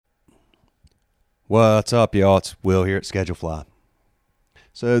What's up, y'all? It's Will here at Schedulefly.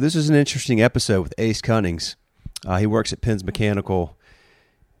 So this is an interesting episode with Ace Cunnings. He works at Penns Mechanical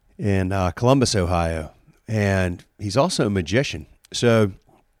in Columbus, Ohio, and he's also a magician. So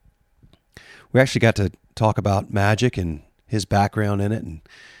we actually got to talk about magic and his background in it, and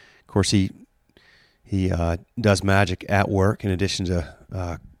of course he does magic at work in addition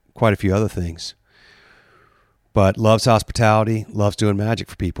to quite a few other things. But loves hospitality, loves doing magic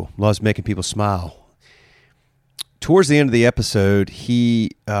for people, loves making people smile. Towards the end of the episode,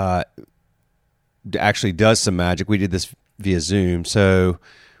 he actually does some magic. We did this via Zoom. So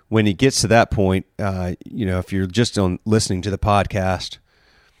when he gets to that point, if you're just listening to the podcast,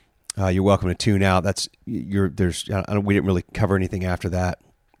 you're welcome to tune out. We didn't really cover anything after that.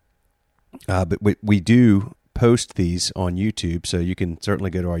 But we do post these on YouTube, so you can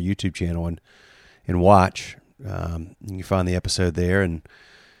certainly go to our YouTube channel and watch. You can find the episode there and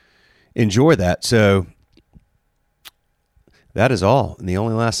enjoy that. So that is all. And the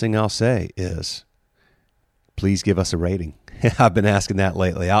only last thing I'll say is please give us a rating. I've been asking that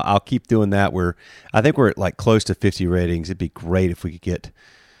lately. I'll keep doing that. I think we're at like close to 50 ratings. It'd be great if we could get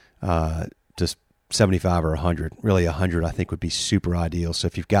just 75 or 100. Really 100 I think would be super ideal. So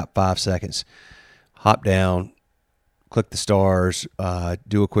if you've got 5 seconds, hop down, click the stars,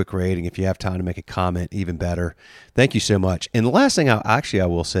 do a quick rating. If you have time to make a comment, even better. Thank you so much. And the last thing I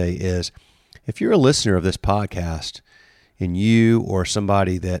will say is, if you're a listener of this podcast and you or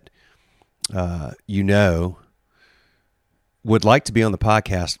somebody that would like to be on the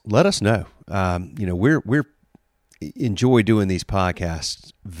podcast, let us know. We're enjoy doing these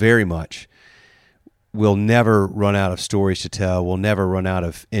podcasts very much. We'll never run out of stories to tell. We'll never run out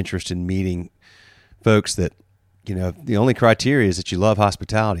of interest in meeting folks that, the only criteria is that you love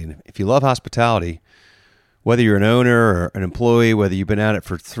hospitality. And if you love hospitality, whether you're an owner or an employee, whether you've been at it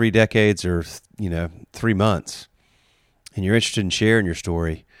for 3 decades or, 3 months, and you're interested in sharing your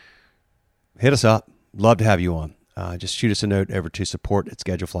story, hit us up. Love to have you on. Just shoot us a note over to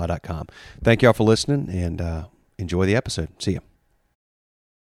support@schedulefly.com. Thank you all for listening, and enjoy the episode. See you.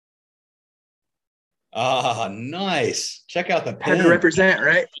 Nice. Check out the pen. Had to represent,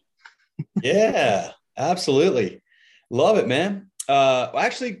 right? Yeah, absolutely. Love it, man.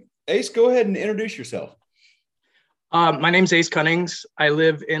 Actually, Ace, go ahead and introduce yourself. My name's Ace Cunnings. I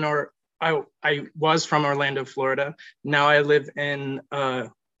was from Orlando, Florida. Now I live in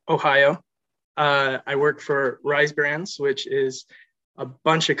Ohio. I work for Rise Brands, which is a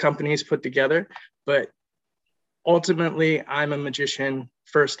bunch of companies put together, but ultimately I'm a magician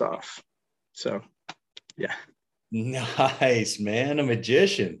first off. So, yeah. Nice, man. A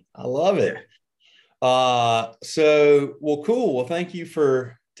magician. I love it. Cool. Well, thank you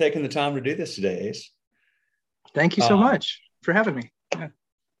for taking the time to do this today, Ace. Thank you so much for having me.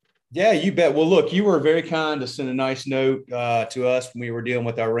 Yeah, you bet. Well, look, you were very kind to send a nice note to us when we were dealing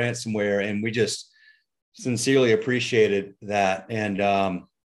with our ransomware, and we just sincerely appreciated that, and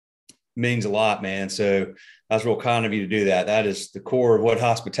means a lot, man. So that's real kind of you to do that. That is the core of what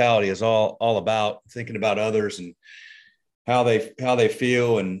hospitality is all about, thinking about others and how they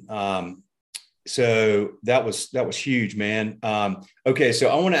feel. And so that was huge, man. Okay, so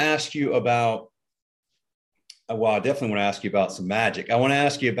I want to ask you about. Well, I definitely want to ask you about some magic. I want to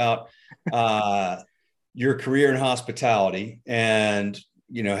ask you about your career in hospitality and,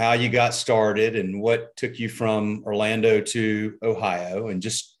 how you got started and what took you from Orlando to Ohio, and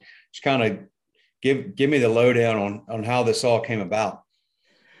just kind of give me the lowdown on how this all came about.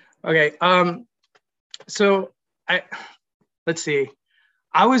 Okay. So let's see.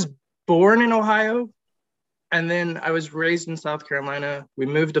 I was born in Ohio, and then I was raised in South Carolina. We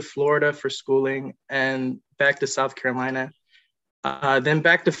moved to Florida for schooling and back to South Carolina. Then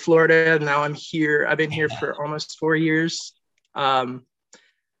back to Florida. Now I'm here. I've been here for almost 4 years.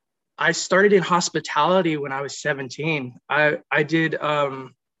 I started in hospitality when I was 17. I did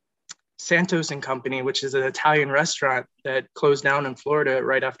Santos and Company, which is an Italian restaurant that closed down in Florida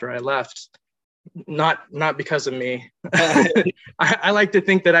right after I left. Not because of me. I like to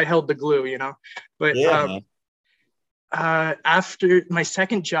think that I held the glue, but yeah. After my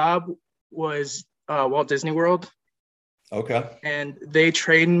second job was Walt Disney World. Okay. And they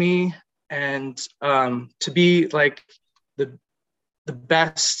trained me and to be like the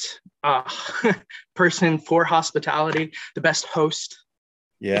best person for hospitality, the best host,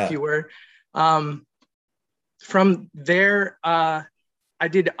 if you were. From there, I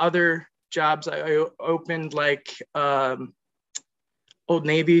did other jobs. I opened like Old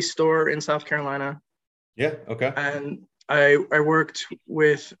Navy store in South Carolina. Yeah. Okay. And I worked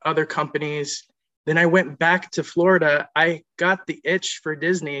with other companies Then I went back to Florida. I got the itch for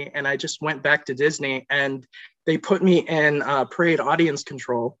Disney, and I just went back to Disney, and they put me in parade audience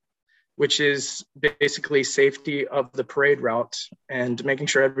control, which is basically safety of the parade route and making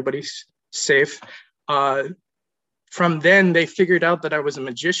sure everybody's safe. From then, they figured out that I was a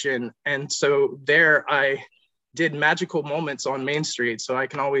magician, and so there I did magical moments on Main Street. So I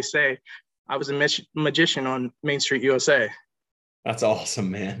can always say I was a magician on Main Street, USA. That's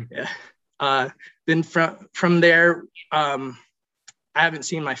awesome, man. Yeah. Then from there, I haven't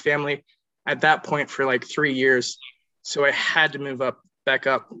seen my family at that point for like 3 years. So I had to move back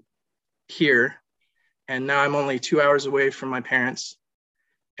up here. And now I'm only 2 hours away from my parents,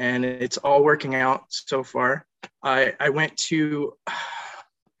 and it's all working out so far. I went to,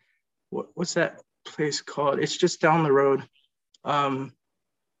 what's that place called? It's just down the road.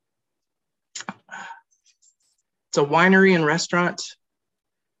 It's a winery and restaurant.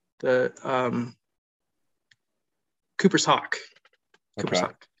 The Cooper's Hawk. Cooper's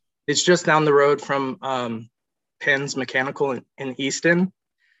Hawk. It's just down the road from Penn's Mechanical in Easton.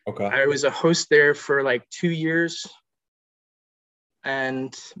 Okay. I was a host there for like 2 years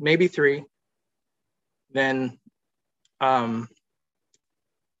and maybe 3. Then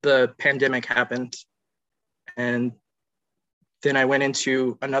the pandemic happened, and then I went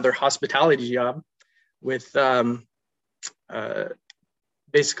into another hospitality job with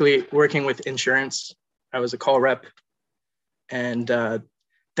basically working with insurance. I was a call rep, and that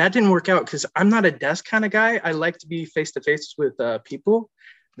didn't work out because I'm not a desk kind of guy. I like to be face to face with people.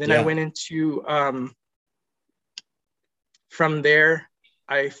 Then I went into, from there,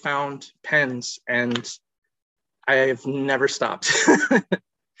 I found Penn's, and I have never stopped.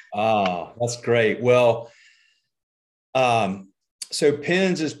 Oh, that's great. Well, so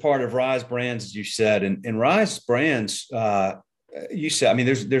Penn's is part of Rise Brands, as you said, and Rise Brands, you said, I mean,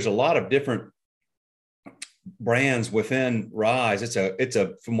 there's a lot of different brands within Rise. It's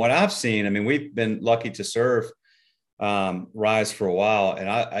a, from what I've seen, I mean, we've been lucky to serve Rise for a while,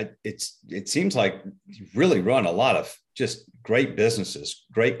 and it seems like you really run a lot of just great businesses,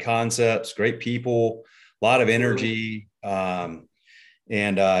 great concepts, great people, a lot of energy.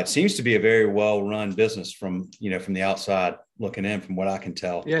 And it seems to be a very well-run business from the outside looking in, from what I can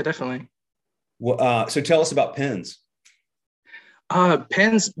tell. Yeah, definitely. Well, so tell us about Penn's.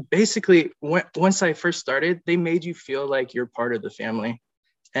 Penn's, basically, once I first started, they made you feel like you're part of the family,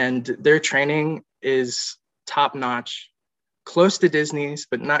 and their training is top-notch, close to Disney's,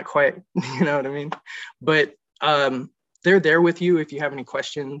 but not quite. You know what I mean? But they're there with you if you have any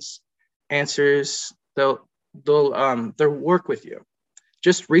questions, answers. They'll work with you.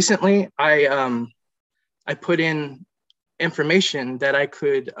 Just recently, I put in information that I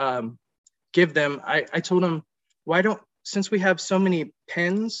could give them. I told them, since we have so many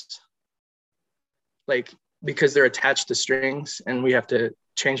pens, like, because they're attached to strings and we have to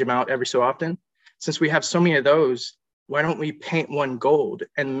change them out every so often, since we have so many of those, why don't we paint one gold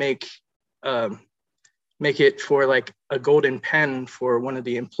and make it for like a golden pen for one of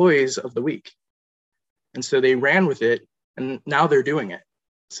the employees of the week? And so they ran with it, and now they're doing it.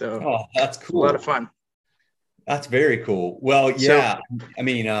 So that's cool. A lot of fun. That's very cool. Well, yeah. So, I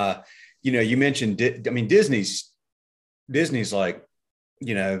mean, you mentioned, Disney's like,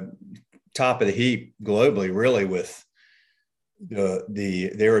 top of the heap globally, really, with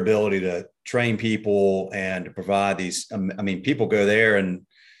their ability to train people and to provide these. People go there and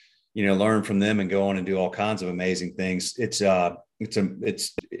learn from them and go on and do all kinds of amazing things. It's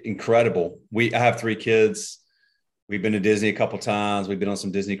incredible. I have 3 kids. We've been to Disney a couple of times. We've been on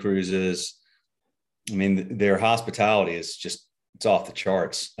some Disney cruises. I mean, their hospitality is just, it's off the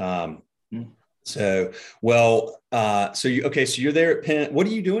charts. So you're there at Penn. What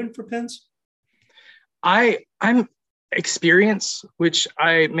are you doing for Penn's? I'm experience, which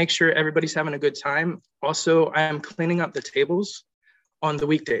I make sure everybody's having a good time. Also, I'm cleaning up the tables on the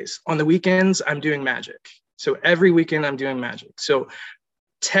weekdays. On the weekends, I'm doing magic. So every weekend I'm doing magic. So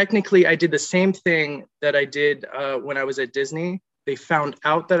technically I did the same thing that I did when I was at Disney. They found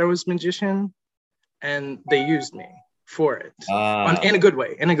out that I was a magician and they used me for it in a good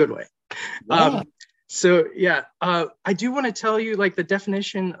way, Yeah. I do want to tell you, like, the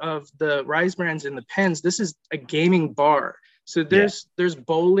definition of the Rise Brands and the Penn's. This is a gaming bar. So there's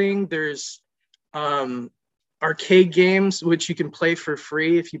bowling, there's arcade games, which you can play for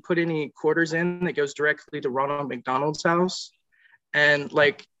free. If you put any quarters in, it goes directly to Ronald McDonald's house. And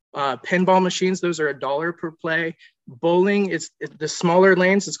like pinball machines, those are $1 per play. Bowling, it's the smaller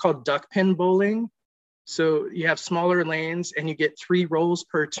lanes. It's called duck pin bowling. So you have smaller lanes and you get 3 rolls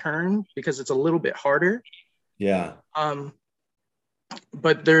per turn because it's a little bit harder. Yeah.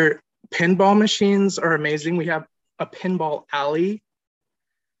 But they're pinball machines are amazing. We have a pinball alley.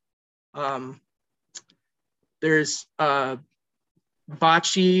 There's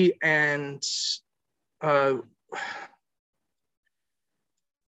bocce and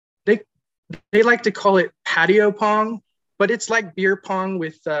they like to call it patio pong, but it's like beer pong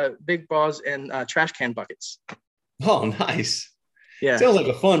with big balls and trash can buckets. Oh, nice. Yeah. Sounds like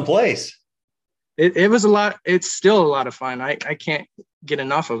a fun place. It was a lot. It's still a lot of fun. I can't get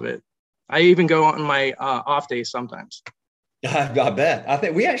enough of it. I even go on my off days sometimes. I bet. I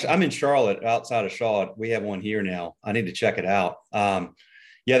think I'm in Charlotte, outside of Charlotte. We have one here now. I need to check it out. Yeah,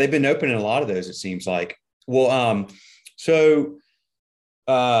 they've been opening a lot of those, it seems like. Well,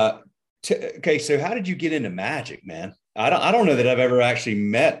 okay. So how did you get into magic, man? I don't know that I've ever actually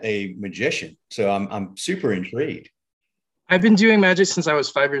met a magician. So I'm super intrigued. I've been doing magic since I was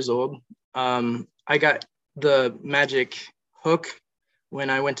 5 years old. I got the magic hook when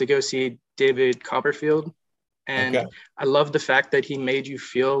I went to go see David Copperfield. And okay. I love the fact that he made you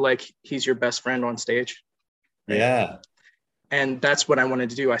feel like he's your best friend on stage. Right? Yeah. And that's what I wanted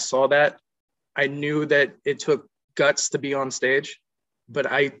to do. I saw that. I knew that it took guts to be on stage, but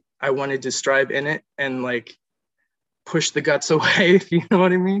I wanted to strive in it and like push the guts away, if you know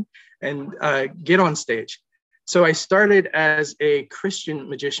what I mean, and get on stage. So I started as a Christian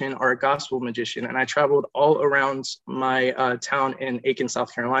magician or a gospel magician, and I traveled all around my town in Aiken,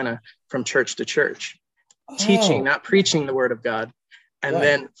 South Carolina, from church to church, teaching, not preaching the word of God. And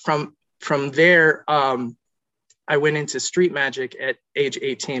then from there, I went into street magic at age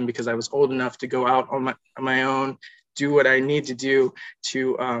 18 because I was old enough to go out on my own, do what I need to do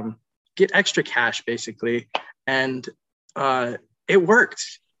to get extra cash, basically. And it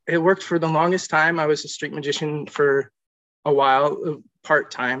worked. It worked for the longest time. I was a street magician for a while,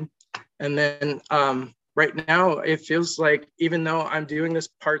 part-time. And then right now it feels like, even though I'm doing this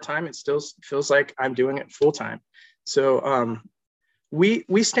part-time, it still feels like I'm doing it full-time. So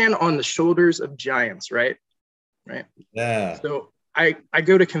we stand on the shoulders of giants, right? Yeah. So I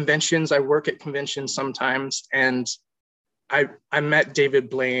go to conventions. I work at conventions sometimes, and I met David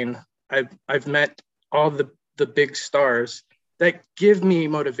Blaine. I've met all the big stars that give me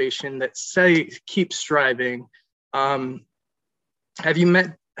motivation, that say keep striving. Do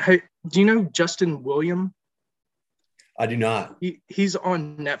you know Justin William? I do not. He's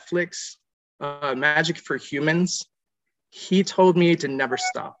on Netflix, Magic for Humans. He told me to never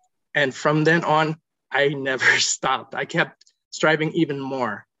stop, and from then on, I never stopped. I kept striving even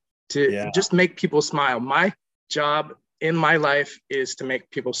more to just make people smile. My job in my life is to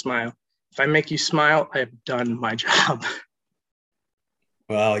make people smile. If I make you smile, I have done my job.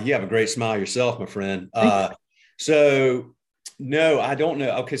 Well, you have a great smile yourself, my friend. So no, I don't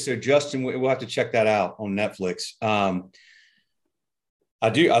know. Okay. So Justin, we'll have to check that out on Netflix. I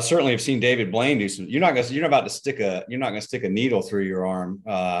certainly have seen David Blaine do some. You're not going to stick a needle through your arm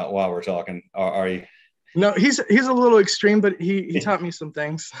while we're talking, are you? No, he's a little extreme, but he taught me some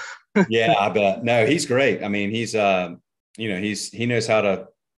things. Yeah, I bet. No, he's great. I mean, he's he knows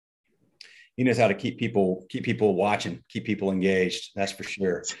how to keep people watching, keep people engaged. That's for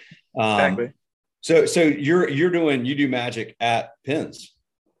sure. Exactly. So you do magic at Pins?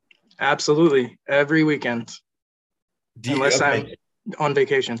 Absolutely, every weekend, unless I'm on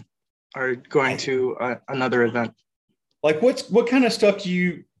vacation or going to another event. Like what kind of stuff do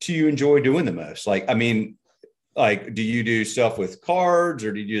you enjoy doing the most? Like, I mean, like, do you do stuff with cards,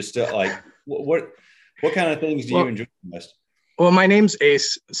 or do you just like what kind of things do you enjoy the most? Well, my name's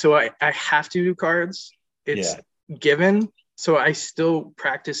Ace, so I have to do cards. It's given. So I still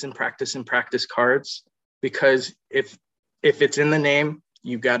practice cards, because if it's in the name,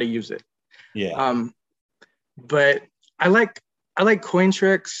 you got to use it. Yeah. But I like coin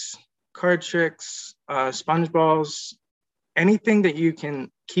tricks, card tricks, sponge balls, anything that you can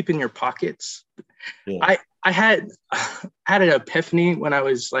keep in your pockets. Yeah. I had an epiphany when I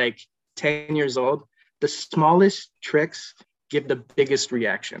was like 10 years old. The smallest tricks give the biggest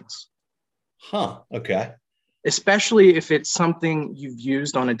reactions. Huh. Okay. Especially if it's something you've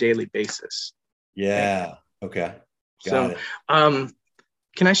used on a daily basis. Yeah. Okay. Got it.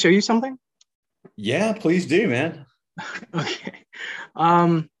 Can I show you something? Yeah, please do, man. Okay.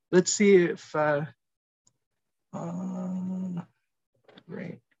 Let's see if right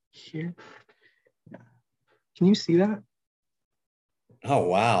here. Yeah. Can you see that? Oh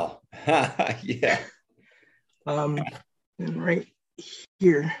wow. Yeah. And right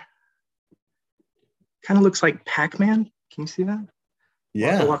here, kind of looks like Pac-Man. Can you see that?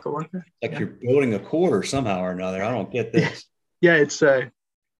 Yeah. Waka, waka, waka. Like you're building a quarter somehow or another. I don't get this. Yeah, it's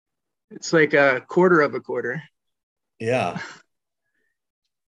like a quarter of a quarter. Yeah.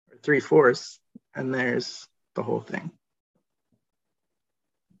 Or 3/4, and there's the whole thing.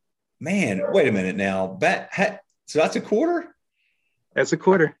 Man, wait a minute now. So that's a quarter? That's a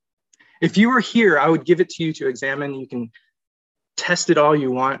quarter. If you were here, I would give it to you to examine. You can test it all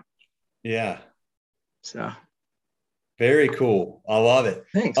you want. Yeah. So very cool. I love it.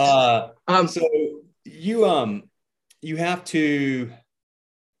 Thanks. So you have to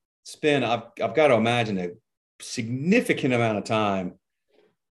spend, I've got to imagine, a significant amount of time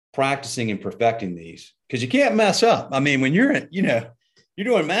practicing and perfecting these, because you can't mess up. I mean, when you're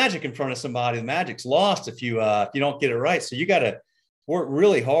doing magic in front of somebody, the magic's lost if you don't get it right. So you got to work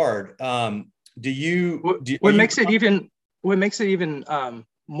really hard. What makes it even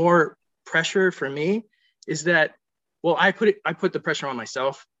more pressure for me is that, well, I put the pressure on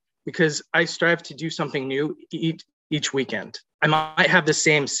myself because I strive to do something new each weekend. I might have the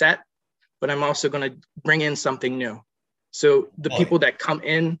same set, but I'm also going to bring in something new. So the people that come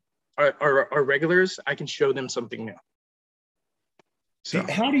in are regulars. I can show them something new. So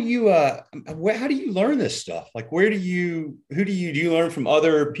how do you learn this stuff? Like, who do you learn from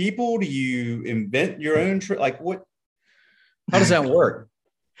other people? Do you invent your own how does that work?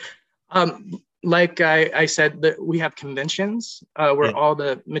 Like I said, that we have conventions where all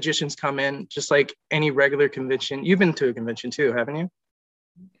the magicians come in, just like any regular convention. You've been to a convention too, haven't you?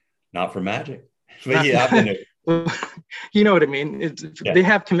 Not for magic, but yeah, I've been to. You know what I mean? They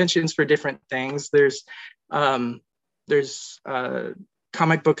have conventions for different things. There's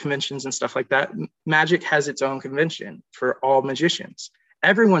comic book conventions and stuff like that. Magic has its own convention for all magicians.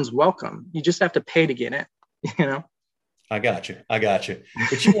 Everyone's welcome. You just have to pay to get in, you know? I got you.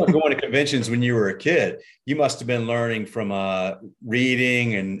 But you weren't going to conventions when you were a kid. You must have been learning from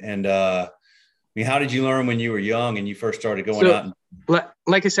reading and I mean, how did you learn when you were young and you first started going out?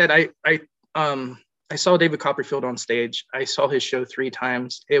 Like I said, I saw David Copperfield on stage. I saw his show 3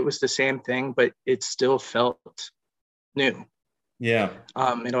 times. It was the same thing, but it still felt new. Yeah.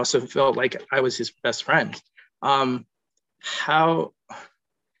 It also felt like I was his best friend. So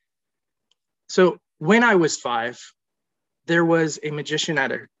when I was 5, there was a magician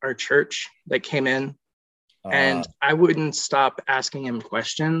at our church that came in, and I wouldn't stop asking him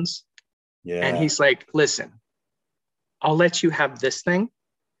questions. Yeah. And he's like, listen, I'll let you have this thing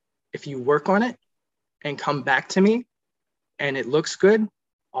if you work on it and come back to me and it looks good,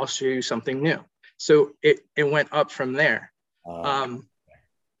 I'll show you something new. So it went up from there.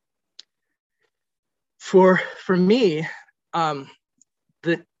 For me,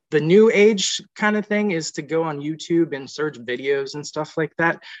 the new age kind of thing is to go on YouTube and search videos and stuff like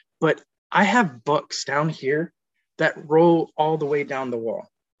that. But I have books down here that roll all the way down the wall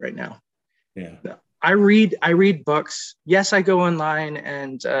right now. Yeah. I read books. Yes, I go online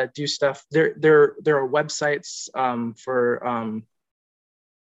and do stuff. There are websites for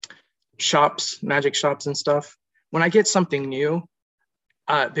shops, magic shops and stuff. When I get something new,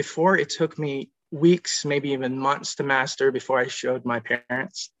 before it took me weeks, maybe even months to master before I showed my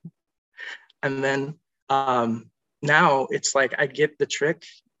parents. And then now it's like I get the trick.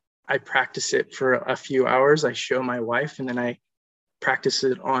 I practice it for a few hours. I show my wife, and then I practice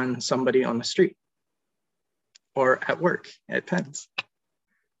it on somebody on the street or at work at Penn's.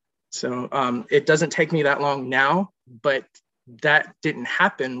 So it doesn't take me that long now, but that didn't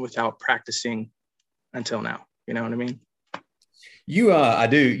happen without practicing until now. You know what I mean? I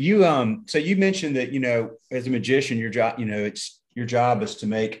do. So you mentioned that, as a magician, your job, your job is to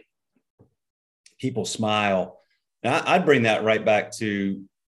make people smile. And I'd bring that right back to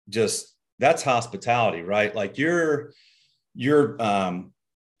just, that's hospitality, right? Like your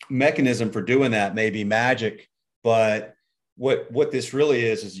mechanism for doing that may be magic, but what this really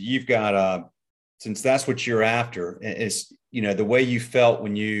is you've got since that's what you're after, is, the way you felt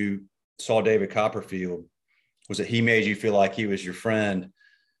when you saw David Copperfield was that he made you feel like he was your friend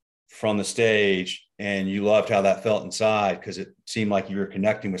from the stage, and you loved how that felt inside because it seemed like you were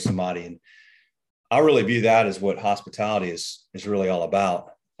connecting with somebody. And I really view that as what hospitality is really all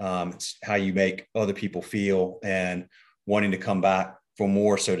about. It's how you make other people feel and wanting to come back for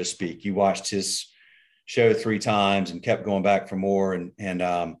more, so to speak. You watched his show 3 times and kept going back for more.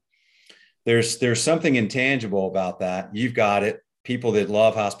 And there's something intangible about that. You've got it. People that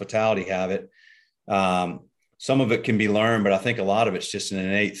love hospitality have it. Some of it can be learned, but I think a lot of it's just an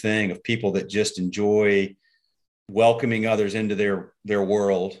innate thing of people that just enjoy welcoming others into their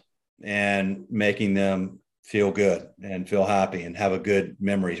world and making them feel good and feel happy and have a good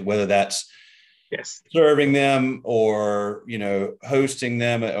memory, whether that's serving them or, hosting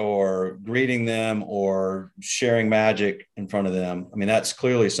them or greeting them or sharing magic in front of them. I mean, that's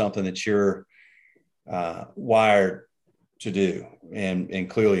clearly something that you're wired to do and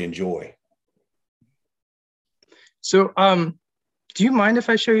clearly enjoy. So, do you mind if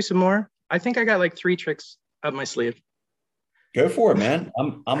I show you some more? I think I got like 3 tricks up my sleeve. Go for it, man.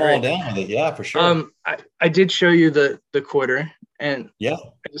 I'm all down with it. Yeah, for sure. I did show you the quarter, and yeah,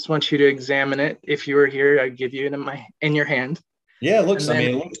 I just want you to examine it. If you were here, I'd give you it in your hand. Yeah, it looks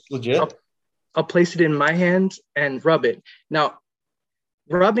legit. I'll place it in my hand and rub it. Now,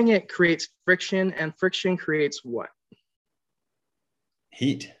 rubbing it creates friction, and friction creates what?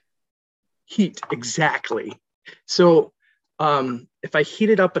 Heat. Heat, exactly. So if I heat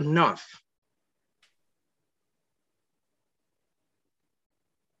it up enough,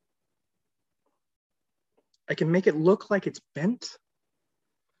 I can make it look like it's bent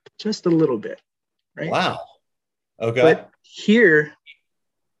just a little bit, right? Wow. Okay. But here,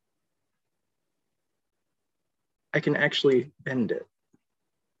 I can actually bend it.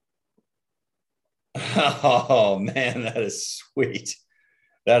 Oh, man, that is sweet.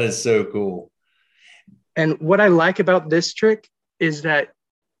 That is so cool. And what I like about this trick is that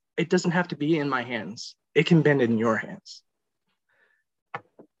it doesn't have to be in my hands. It can bend in your hands.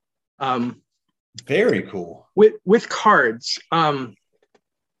 Very cool. With cards, I'm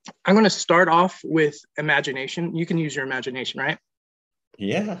going to start off with imagination. You can use your imagination, right?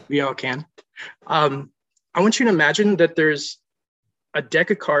 Yeah. We all can. I want you to imagine that there's a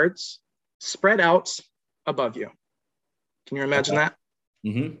deck of cards spread out above you. Can you imagine that?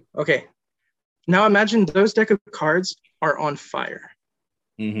 Mm-hmm. Okay. Now imagine those deck of cards are on fire.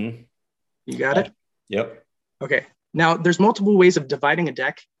 Mm-hmm. You got it? Yep. Okay. Now there's multiple ways of dividing a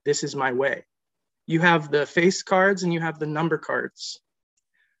deck. This is my way. You have the face cards and you have the number cards.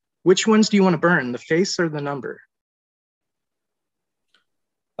 Which ones do you want to burn, the face or the number?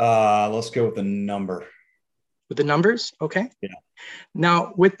 Let's go with the number. With the numbers? Okay. Yeah.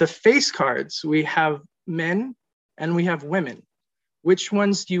 Now with the face cards, we have men and we have women. Which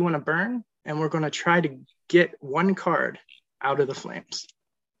ones do you want to burn? And we're going to try to get one card out of the flames.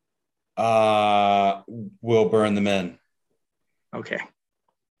 We'll burn the men. Okay.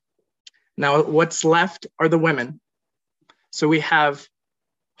 Now what's left are the women. So we have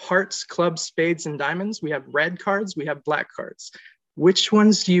hearts, clubs, spades, and diamonds. We have red cards. We have black cards. Which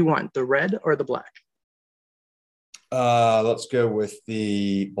ones do you want, the red or the black? Let's go with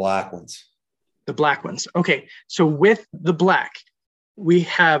the black ones. The black ones. Okay. So with the black, we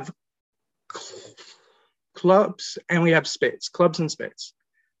have clubs and we have spades, clubs and spades.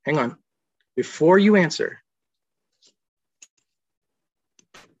 Hang on. Before you answer,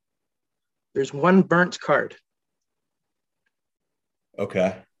 there's one burnt card.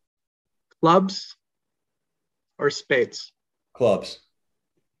 Okay. Clubs or spades? Clubs.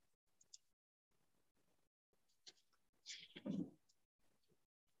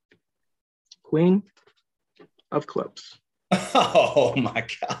 Queen of clubs. Oh my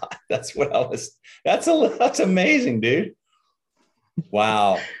God. That's amazing, dude.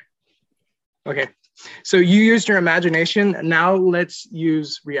 Wow. Okay. So you used your imagination. Now let's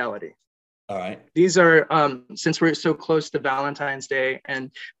use reality. All right. These are, since we're so close to Valentine's Day and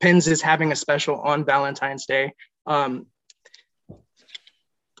Pins is having a special on Valentine's Day. By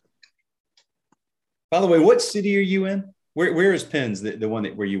the way, what city are you in? Where is Pins, the one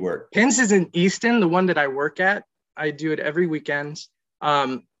where you work? Pins is in Easton, the one that I work at. I do it every weekend.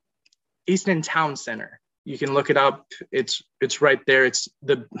 Easton Town Center. You can look it up. It's right there. It's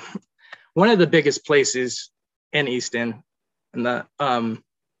one of the biggest places in Easton. And I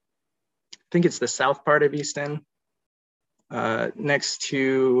think it's the south part of Easton, next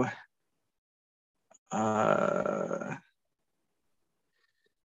to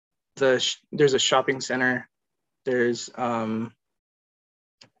there's a shopping center. There's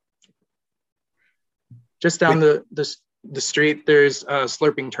just down the street. There's a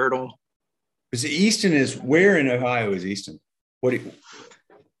Slurping Turtle. Is Easton is where in Ohio is Easton? Are you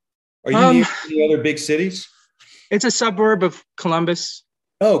near any other big cities? It's a suburb of Columbus.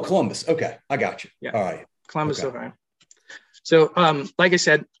 Oh, Columbus. Okay, I got you. Yeah. All right. Columbus, Ohio. So, like I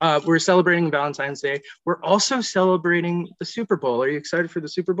said, we're celebrating Valentine's Day. We're also celebrating the Super Bowl. Are you excited for the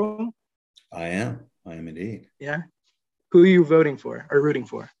Super Bowl? I am indeed. Yeah. Who are you voting for or rooting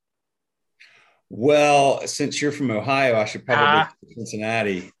for? Well, since you're from Ohio, I should probably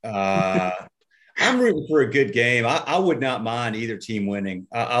Cincinnati. I'm rooting for a good game. I would not mind either team winning.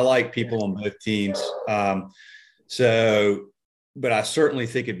 I like people on both teams. But I certainly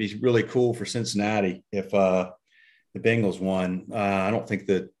think it'd be really cool for Cincinnati if the Bengals won. I don't think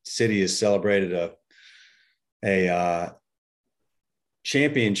the city has celebrated a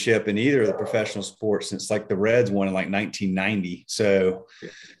championship in either of the professional sports since like the Reds won in like 1990. So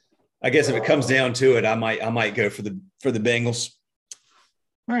I guess if it comes down to it, I might go for the Bengals.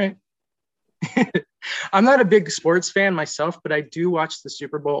 All right. I'm not a big sports fan myself, but I do watch the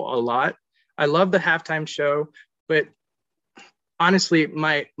Super Bowl a lot. I love the halftime show, but honestly,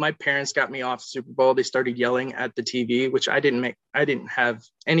 my parents got me off Super Bowl. They started yelling at the TV, which I didn't have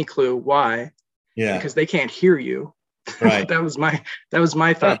any clue why. Yeah. Because they can't hear you. Right. that was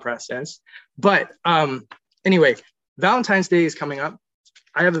my thought process. But anyway, Valentine's Day is coming up.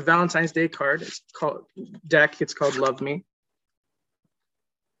 I have a Valentine's Day card. It's called Love Me.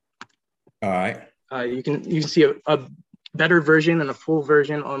 All right. You can see a better version and a full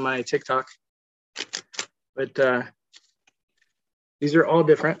version on my TikTok. But these are all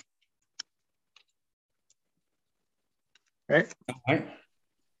different. Right? All right.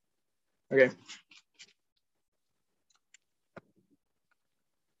 Okay.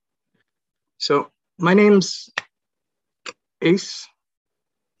 So my name's Ace.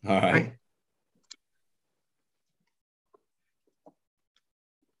 All right. Hi.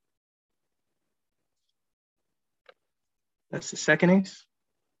 That's the second ace.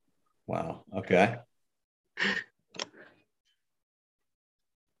 Wow. Okay.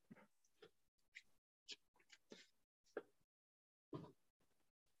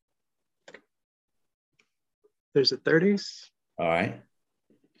 There's a third ace. All right.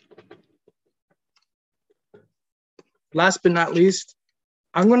 Last but not least,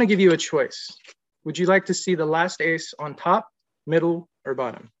 I'm going to give you a choice. Would you like to see the last ace on top, middle, or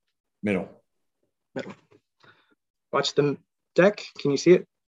bottom? Middle. Middle. Watch the deck. Can you see it?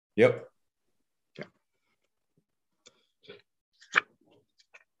 Yep. Okay.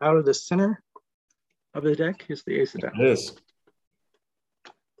 Out of the center of the deck is the ace of diamonds. It is.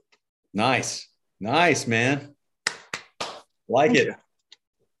 Nice. Nice, man. Like it.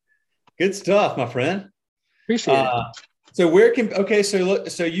 Good stuff, my friend. Appreciate it. So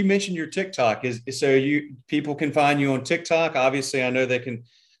so you mentioned your TikTok people can find you on TikTok. Obviously, I know they can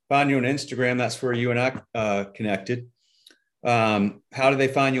find you on Instagram. That's where you and I connected. How do they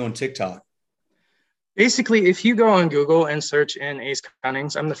find you on TikTok? Basically, if you go on Google and search in Ace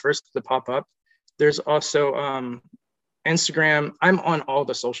Cunnings, I'm the first to pop up. There's also Instagram. I'm on all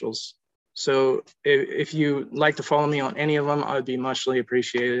the socials. So if you like to follow me on any of them, I would be muchly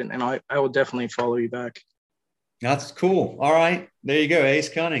appreciated. And I will definitely follow you back. That's cool. All right. There you go. Ace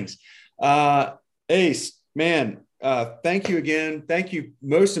Cunnings. Ace, man, thank you again. Thank you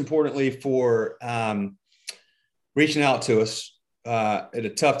most importantly for reaching out to us at a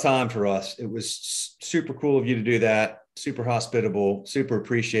tough time for us. It was super cool of you to do that. Super hospitable, super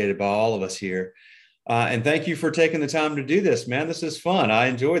appreciated by all of us here. And thank you for taking the time to do this, man. This is fun. I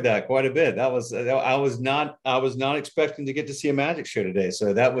enjoyed that quite a bit. I was not expecting to get to see a magic show today.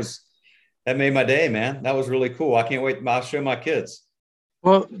 So that made my day, man. That was really cool. I can't wait. I'll show my kids.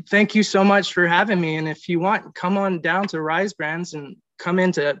 Well, thank you so much for having me. And if you want, come on down to Rise Brands and come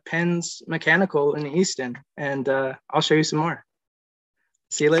into Penn's Mechanical in Easton, and I'll show you some more.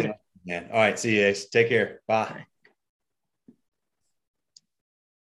 See you later. Yeah. All right. See you, Ace. Take care. Bye.